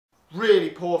Really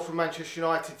poor from Manchester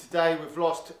United today. We've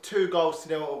lost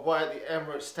 2-0 away at the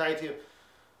Emirates Stadium.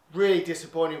 Really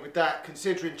disappointed with that,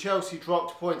 considering Chelsea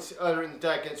dropped points earlier in the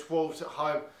day against Wolves at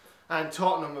home, and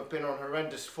Tottenham have been on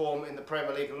horrendous form in the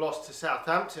Premier League and lost to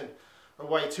Southampton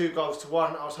away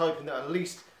 2-1. I was hoping that at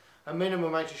least a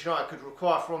minimum Manchester United could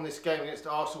require from this game against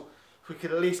Arsenal. If we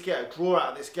could at least get a draw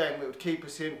out of this game, it would keep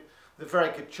us in with a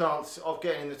very good chance of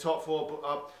getting in the top four.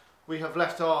 But we have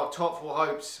left our top four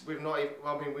hopes. We've not even,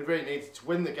 I mean, we really needed to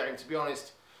win the game, to be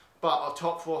honest. But our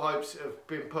top four hopes have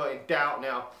been put in doubt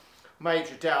now.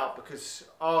 Major doubt, because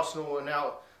Arsenal are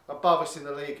now above us in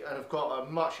the league and have got a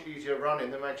much easier run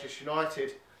in than Manchester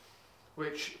United,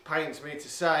 which pains me to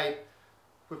say.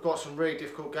 We've got some really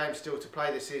difficult games still to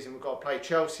play this season. We've got to play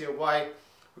Chelsea away,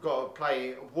 we've got to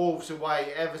play Wolves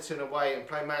away, Everton away, and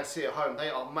play Man City at home. They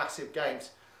are massive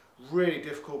games, really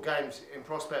difficult games in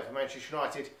prospect for Manchester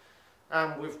United.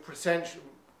 And with potential,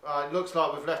 it looks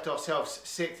like we've left ourselves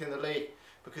 6th in the league,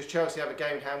 because Chelsea have a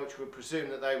game in hand which we would presume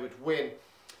that they would win.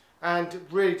 And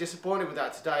really disappointed with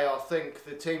that today. I think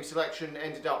the team selection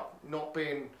ended up not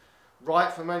being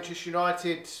right for Manchester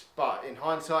United, but in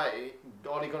hindsight,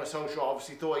 Ole Gunnar Solskjaer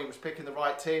obviously thought he was picking the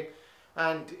right team,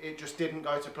 and it just didn't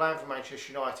go to plan for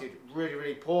Manchester United. Really,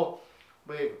 really poor.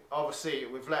 We've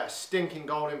let a stinking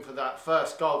goal in for that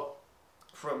first goal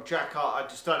from Xhaka. I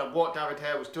just don't know what David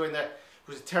Hare was doing there. It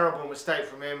was a terrible mistake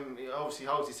from him. He obviously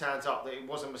holds his hands up that it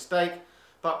was a mistake.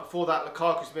 But before that,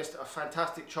 Lukaku's missed a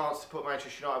fantastic chance to put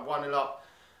Manchester United 1-0 up.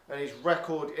 And his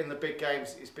record in the big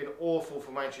games has been awful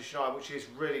for Manchester United, which is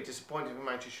really disappointing for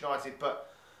Manchester United.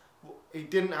 But he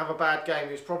didn't have a bad game.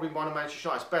 He was probably one of Manchester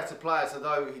United's better players,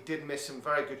 although he did miss some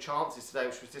very good chances today,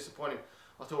 which was disappointing.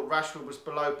 I thought Rashford was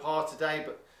below par today,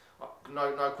 but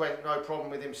no problem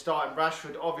with him starting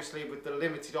Rashford. Obviously, with the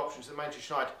limited options that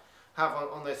Manchester United have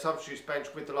on their substitutes bench,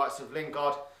 with the likes of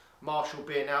Lingard, Marshall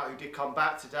being out, who did come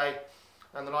back today,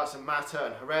 and the likes of Mata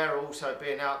and Herrera also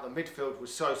being out. The midfield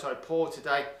was so poor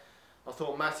today. I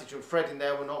thought Matic and Fred in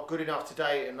there were not good enough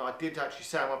today, and I did actually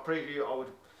say in my preview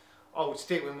I would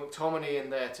stick with McTominay in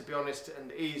there, to be honest,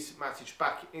 and ease Matic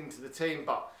back into the team.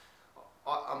 But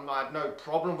I had no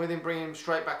problem with him bringing him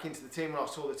straight back into the team when I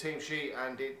saw the team sheet,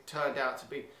 and it turned out to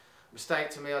be a mistake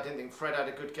to me. I didn't think Fred had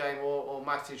a good game, or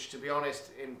Matic, to be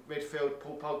honest, in midfield.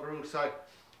 Paul Pogba also,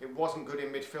 it wasn't good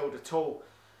in midfield at all.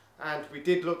 And we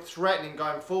did look threatening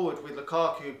going forward with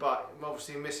Lukaku, but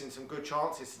obviously missing some good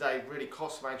chances today really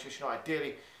cost Manchester United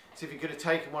dearly. So if he could have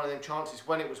taken one of them chances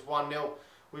when it was 1-0,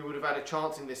 we would have had a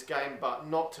chance in this game, but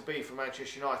not to be for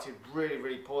Manchester United. Really,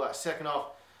 really poor. That second half,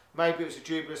 maybe it was a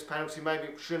dubious penalty, maybe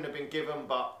it shouldn't have been given,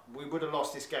 but we would have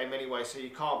lost this game anyway, so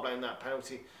you can't blame that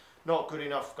penalty. Not good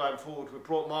enough going forward. We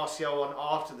brought Martial on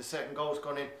after the second goal's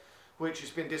gone in, which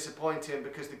has been disappointing,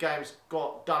 because the game's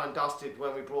got done and dusted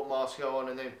when we brought Martial on,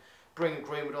 and then bringing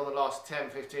Greenwood on the last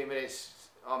 10-15 minutes.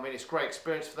 I mean, it's great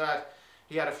experience for that.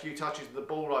 He had a few touches of the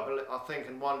ball, I think,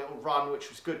 and one little run, which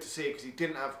was good to see, because he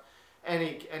didn't have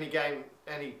any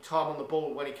time on the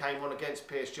ball when he came on against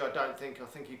PSG. I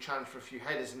think he challenged for a few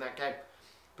headers in that game,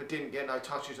 but didn't get no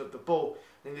touches of the ball.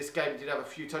 In this game, he did have a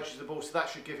few touches of the ball, so that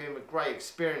should give him a great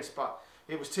experience. But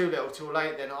it was too little, too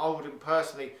late. Then I would have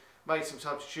personally made some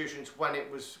substitutions when it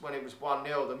was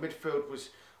 1-0. The midfield was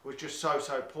just so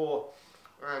poor,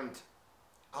 and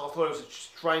I thought it was a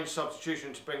strange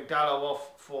substitution to bring Dalot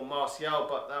off for Martial,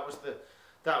 but that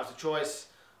was the choice.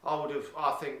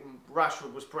 I think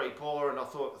Rashford was pretty poor, and I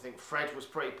think Fred was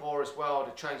pretty poor as well. I'd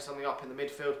have changed something up in the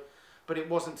midfield, but it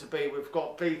wasn't to be. We've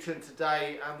got beaten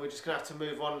today, and we're just going to have to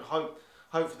move on and hope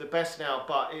for the best now.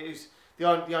 But it is the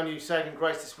only saving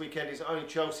grace this weekend is only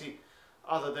Chelsea,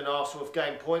 other than Arsenal, have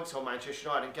gained points on Manchester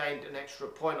United and gained an extra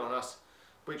point on us,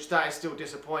 which that is still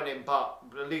disappointing. But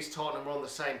at least Tottenham are on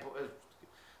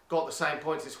got the same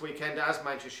points this weekend as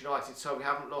Manchester United, so we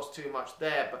haven't lost too much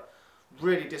there. But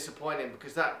really disappointing,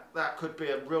 because that could be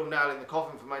a real nail in the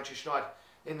coffin for Manchester United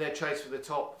in their chase for the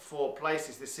top 4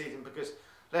 places this season, because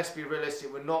let's be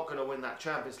realistic, we're not going to win that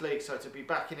Champions League. So to be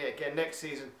back in it again next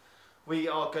season, we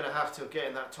are going to have to get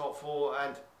in that top 4.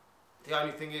 And the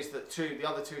only thing is that the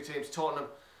other two teams, Tottenham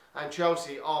and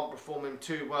Chelsea, aren't performing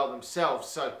too well themselves.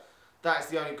 So that is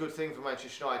the only good thing for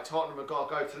Manchester United. Tottenham have got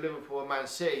to go to Liverpool and Man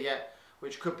City yet,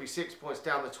 which could be 6 points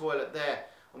down the toilet there.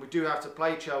 And we do have to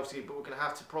play Chelsea, but we're going to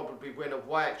have to probably win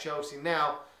away at Chelsea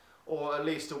now, or at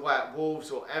least away at Wolves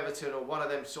or Everton, or one of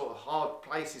them sort of hard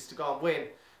places to go and win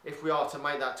if we are to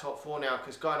make that top 4 now.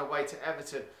 Because going away to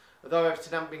Everton, although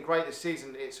Everton haven't been great this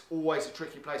season, it's always a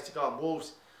tricky place to go. And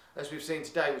Wolves, as we've seen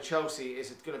today with Chelsea,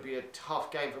 is going to be a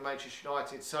tough game for Manchester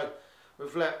United. So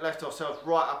we've left ourselves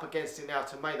right up against it now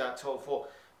to make that top 4.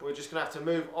 But we're just going to have to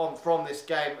move on from this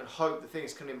game and hope that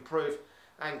things can improve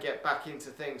and get back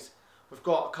into things. We've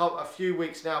got a few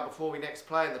weeks now before we next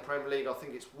play in the Premier League. I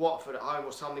think it's Watford at home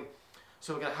or something.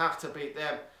 So we're going to have to beat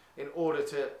them in order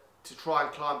to try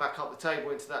and climb back up the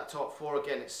table into that top 4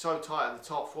 again. It's so tight at the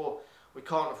top 4. We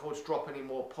can't afford to drop any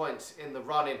more points in the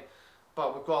running.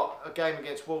 But we've got a game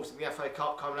against Wolves in the FA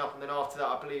Cup coming up, and then after that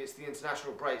I believe it's the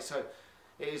international break. So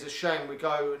it is a shame we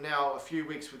go now a few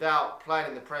weeks without playing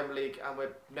in the Premier League, and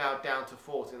we're now down to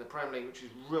 4th in the Premier League, which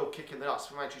is real kick in the nuts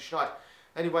for Manchester United.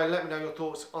 Anyway, let me know your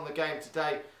thoughts on the game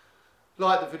today.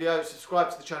 Like the video,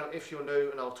 subscribe to the channel if you're new,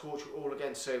 and I'll talk to you all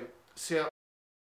again soon. See ya.